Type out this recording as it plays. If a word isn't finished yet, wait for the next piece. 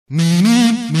Humbug.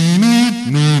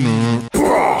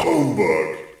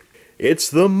 It's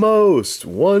the most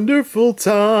wonderful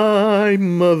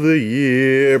time of the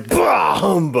year. Bah,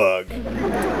 humbug.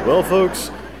 Well,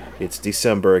 folks, it's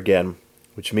December again,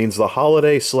 which means the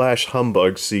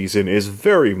holiday/humbug season is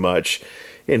very much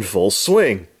in full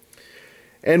swing.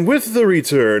 And with the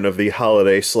return of the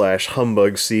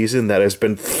holiday/humbug season that has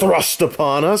been thrust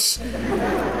upon us,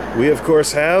 we of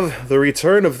course have the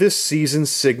return of this season's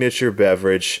signature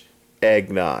beverage,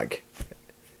 eggnog.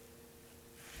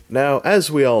 Now,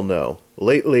 as we all know,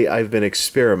 lately I've been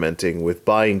experimenting with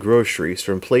buying groceries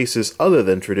from places other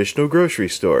than traditional grocery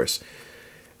stores.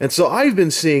 And so I've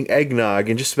been seeing eggnog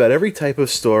in just about every type of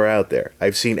store out there.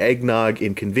 I've seen eggnog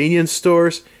in convenience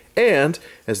stores and,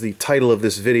 as the title of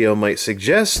this video might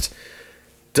suggest,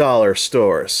 dollar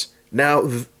stores. Now,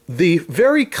 the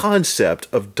very concept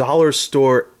of dollar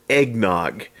store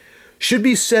eggnog should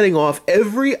be setting off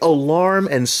every alarm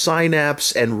and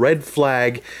synapse and red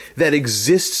flag that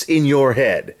exists in your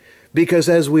head. Because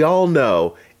as we all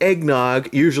know, eggnog,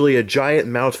 usually a giant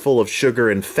mouthful of sugar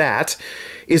and fat,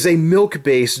 is a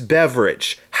milk-based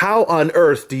beverage. How on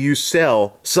earth do you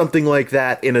sell something like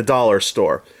that in a dollar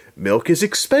store? Milk is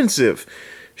expensive.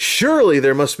 Surely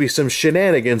there must be some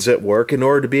shenanigans at work in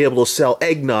order to be able to sell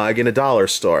eggnog in a dollar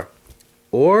store.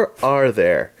 Or are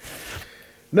there?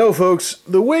 No, folks,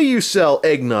 the way you sell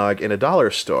eggnog in a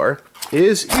dollar store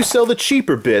is you sell the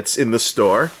cheaper bits in the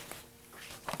store,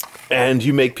 and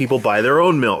you make people buy their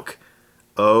own milk.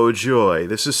 Oh joy,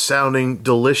 this is sounding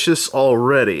delicious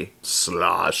already.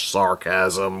 Slosh,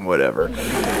 sarcasm, whatever.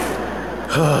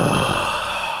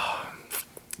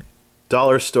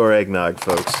 Dollar store eggnog,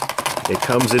 folks. It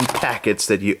comes in packets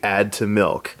that you add to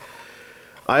milk.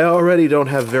 I already don't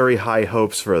have very high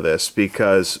hopes for this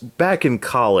because back in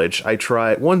college,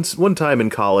 one time in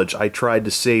college, I tried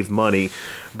to save money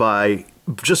by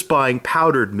just buying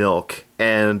powdered milk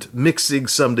and mixing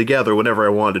some together whenever I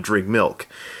wanted to drink milk.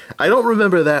 I don't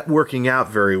remember that working out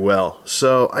very well,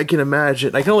 so I can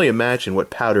only imagine what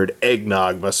powdered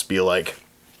eggnog must be like.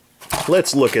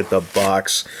 Let's look at the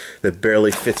box that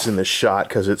barely fits in the shot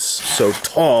because it's so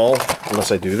tall,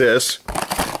 unless I do this.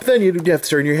 Then you'd have to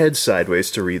turn your head sideways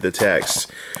to read the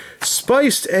text.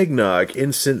 Spiced eggnog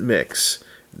instant mix.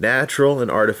 Natural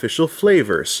and artificial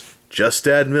flavors. Just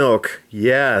add milk.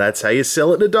 Yeah, that's how you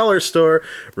sell it in a dollar store.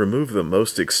 Remove the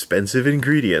most expensive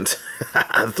ingredient.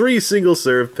 3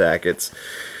 single-serve packets.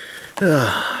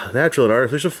 Natural and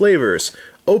artificial flavors.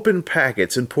 Open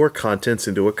packets and pour contents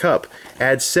into a cup.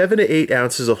 Add 7 to 8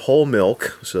 ounces of whole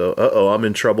milk. So, I'm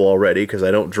in trouble already because I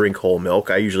don't drink whole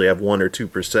milk. I usually have 1 or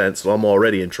 2%, so I'm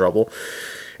already in trouble.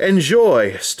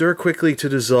 Enjoy. Stir quickly to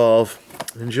dissolve.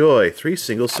 Enjoy. 3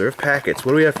 single-serve packets.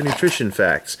 What do we have for nutrition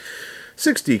facts?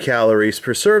 60 calories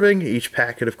per serving. Each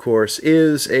packet, of course,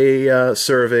 is a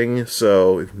serving,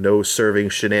 so no serving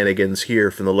shenanigans here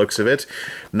from the looks of it.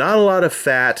 Not a lot of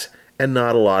fat and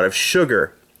not a lot of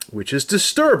sugar, which is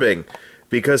disturbing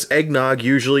because eggnog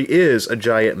usually is a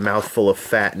giant mouthful of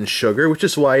fat and sugar, which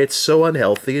is why it's so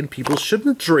unhealthy and people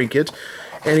shouldn't drink it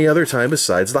any other time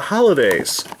besides the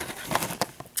holidays.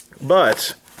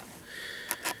 But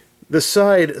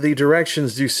the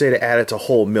directions do say to add it to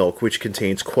whole milk, which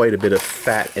contains quite a bit of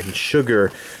fat and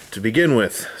sugar to begin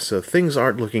with. So things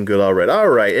aren't looking good already.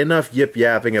 Alright, enough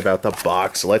yip-yapping about the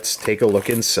box. Let's take a look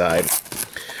inside.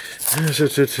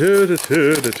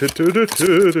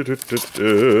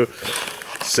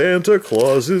 Santa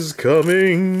Claus is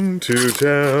coming to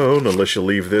town, unless you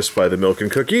leave this by the milk and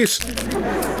cookies.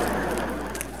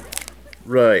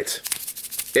 Right.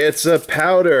 It's a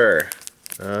powder.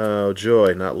 Oh,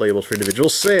 joy, not labeled for individual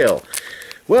sale.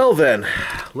 Well then,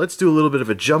 let's do a little bit of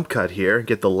a jump cut here.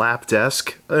 Get the lap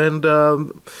desk and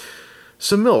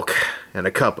some milk. And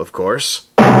a cup, of course.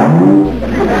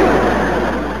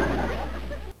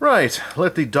 Right,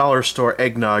 let the dollar store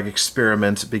eggnog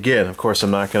experiment begin. Of course, I'm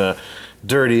not going to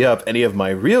dirty up any of my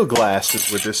real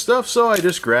glasses with this stuff, so I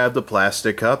just grabbed a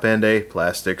plastic cup and a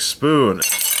plastic spoon.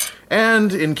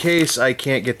 And in case I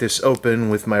can't get this open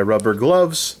with my rubber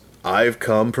gloves, I've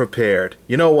come prepared.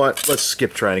 You know what? Let's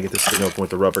skip trying to get this thing open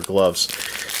with the rubber gloves.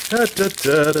 Let's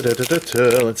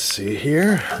see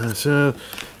here. Let's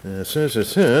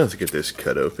get this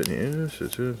cut open here.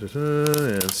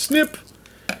 And snip!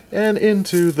 And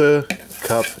into the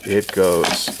cup it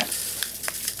goes.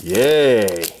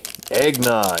 Yay!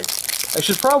 Eggnog. I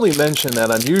should probably mention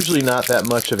that I'm usually not that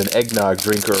much of an eggnog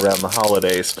drinker around the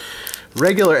holidays.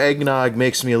 Regular eggnog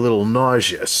makes me a little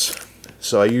nauseous.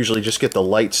 So I usually just get the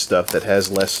light stuff that has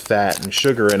less fat and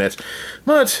sugar in it.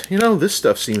 But, you know, this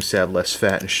stuff seems to have less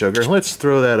fat and sugar. Let's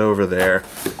throw that over there.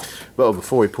 Well,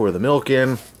 before we pour the milk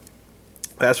in,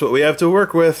 that's what we have to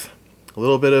work with. A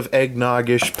little bit of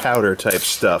eggnog-ish powder type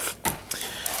stuff.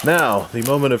 Now, the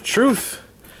moment of truth.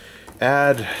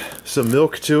 Add some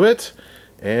milk to it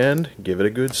and give it a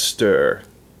good stir.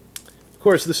 Of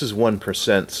course, this is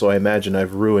 1%, so I imagine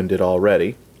I've ruined it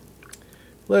already.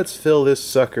 Let's fill this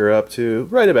sucker up to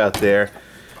right about there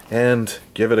and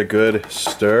give it a good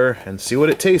stir and see what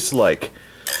it tastes like.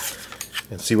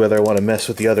 And see whether I want to mess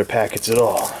with the other packets at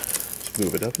all.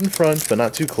 Move it up in front, but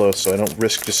not too close so I don't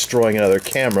risk destroying another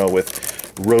camera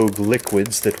with rogue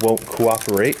liquids that won't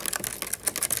cooperate.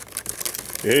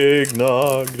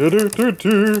 Eggnog.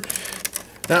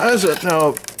 Now,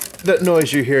 that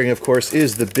noise you're hearing, of course,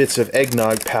 is the bits of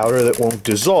eggnog powder that won't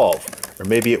dissolve. Or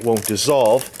maybe it won't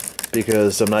dissolve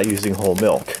because I'm not using whole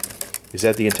milk. Is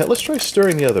that the intent? Let's try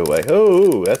stirring the other way.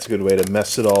 Oh, that's a good way to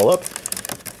mess it all up.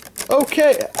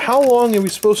 Okay, how long are we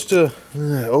supposed to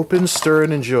open, stir,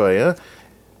 and enjoy, huh?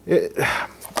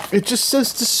 It just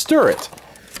says to stir it.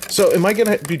 So am I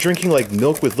going to be drinking like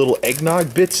milk with little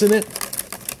eggnog bits in it?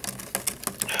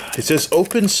 It says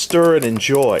open, stir, and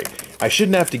enjoy. I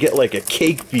shouldn't have to get like a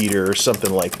cake beater or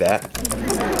something like that.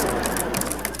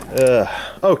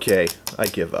 Okay, I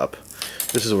give up.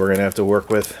 This is what we're going to have to work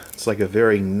with. It's like a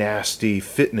very nasty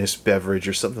fitness beverage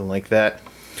or something like that.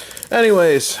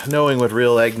 Anyways, knowing what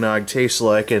real eggnog tastes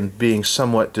like and being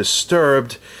somewhat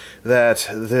disturbed that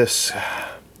this,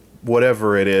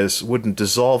 whatever it is, wouldn't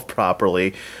dissolve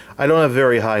properly, I don't have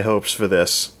very high hopes for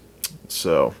this.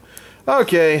 So,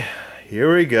 okay,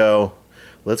 here we go.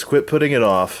 Let's quit putting it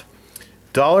off.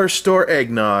 Dollar store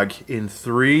eggnog in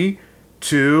 3,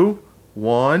 2,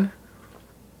 1.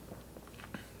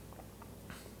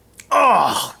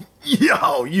 Oh,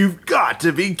 yo, you've got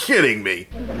to be kidding me.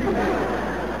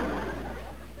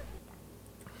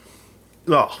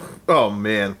 Oh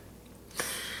man.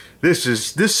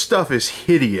 This stuff is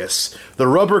hideous. The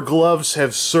rubber gloves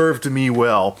have served me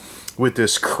well with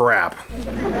this crap.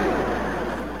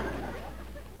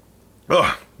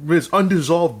 Ugh, there's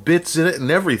undissolved bits in it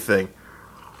and everything.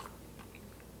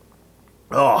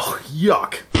 Oh,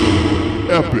 yuck.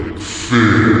 Epic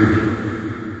fail.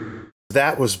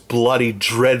 That was bloody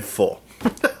dreadful.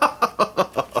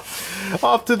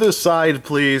 Off to the side,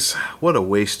 please. What a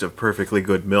waste of perfectly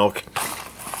good milk.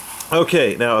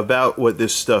 Okay, now about what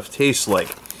this stuff tastes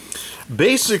like.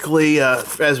 Basically,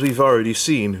 as we've already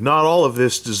seen, not all of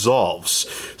this dissolves.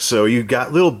 So you've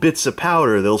got little bits of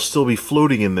powder that'll still be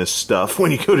floating in this stuff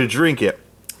when you go to drink it.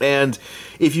 And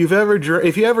if you ever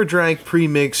drank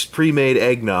pre-mixed, pre-made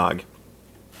eggnog,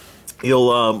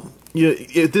 you'll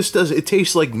it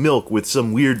tastes like milk with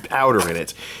some weird powder in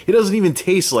it. It doesn't even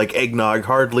taste like eggnog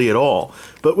hardly at all.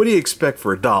 But what do you expect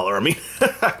for $1? I mean,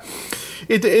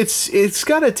 it's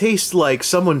gotta taste like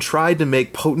someone tried to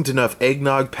make potent enough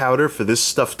eggnog powder for this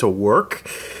stuff to work,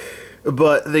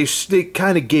 but they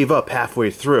kind of gave up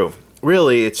halfway through.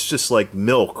 Really, it's just like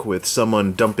milk with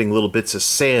someone dumping little bits of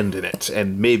sand in it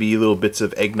and maybe little bits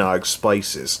of eggnog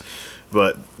spices.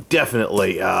 But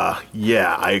definitely,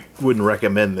 yeah, I wouldn't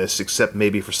recommend this except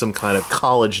maybe for some kind of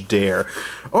college dare.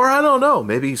 Or I don't know,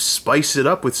 maybe spice it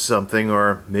up with something,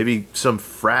 or maybe some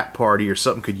frat party or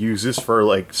something could use this for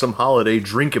like some holiday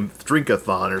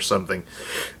drink-a-thon or something.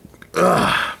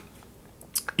 Ugh.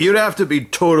 You'd have to be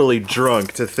totally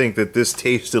drunk to think that this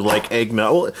tasted like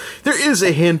eggnog. Well, there is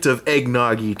a hint of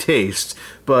eggnoggy taste,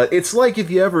 but it's like if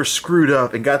you ever screwed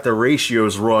up and got the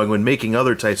ratios wrong when making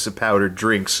other types of powdered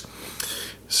drinks.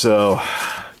 So,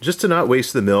 just to not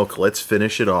waste the milk, let's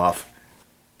finish it off.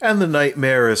 And the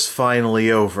nightmare is finally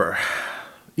over.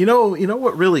 You know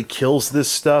what really kills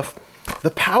this stuff?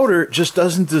 The powder just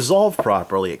doesn't dissolve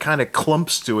properly. It kind of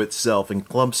clumps to itself and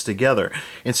clumps together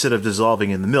instead of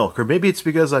dissolving in the milk. Or maybe it's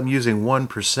because I'm using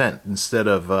 1% instead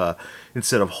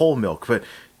of whole milk. But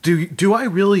do I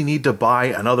really need to buy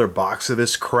another box of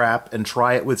this crap and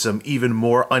try it with some even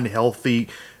more unhealthy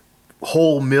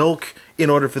whole milk in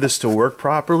order for this to work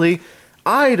properly?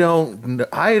 I don't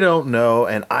know,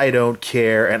 and I don't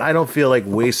care, and I don't feel like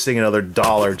wasting another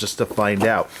 $1 just to find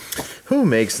out. Who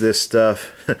makes this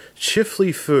stuff?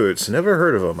 Chifley Foods. Never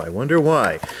heard of them. I wonder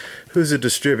why. Who's it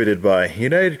distributed by?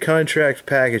 United Contract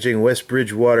Packaging, West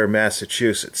Bridgewater,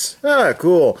 Massachusetts. Ah,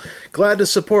 cool. Glad to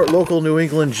support local New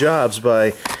England jobs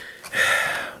by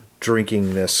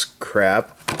drinking this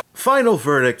crap. Final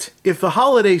verdict, if the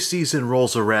holiday season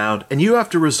rolls around and you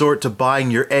have to resort to buying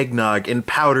your eggnog in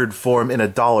powdered form in a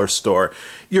dollar store,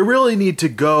 you really need to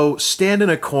go stand in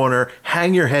a corner,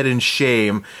 hang your head in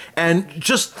shame, and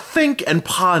just think and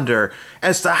ponder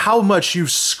as to how much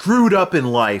you've screwed up in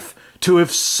life to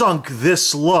have sunk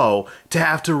this low to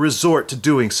have to resort to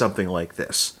doing something like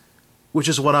this. Which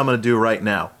is what I'm going to do right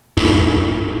now.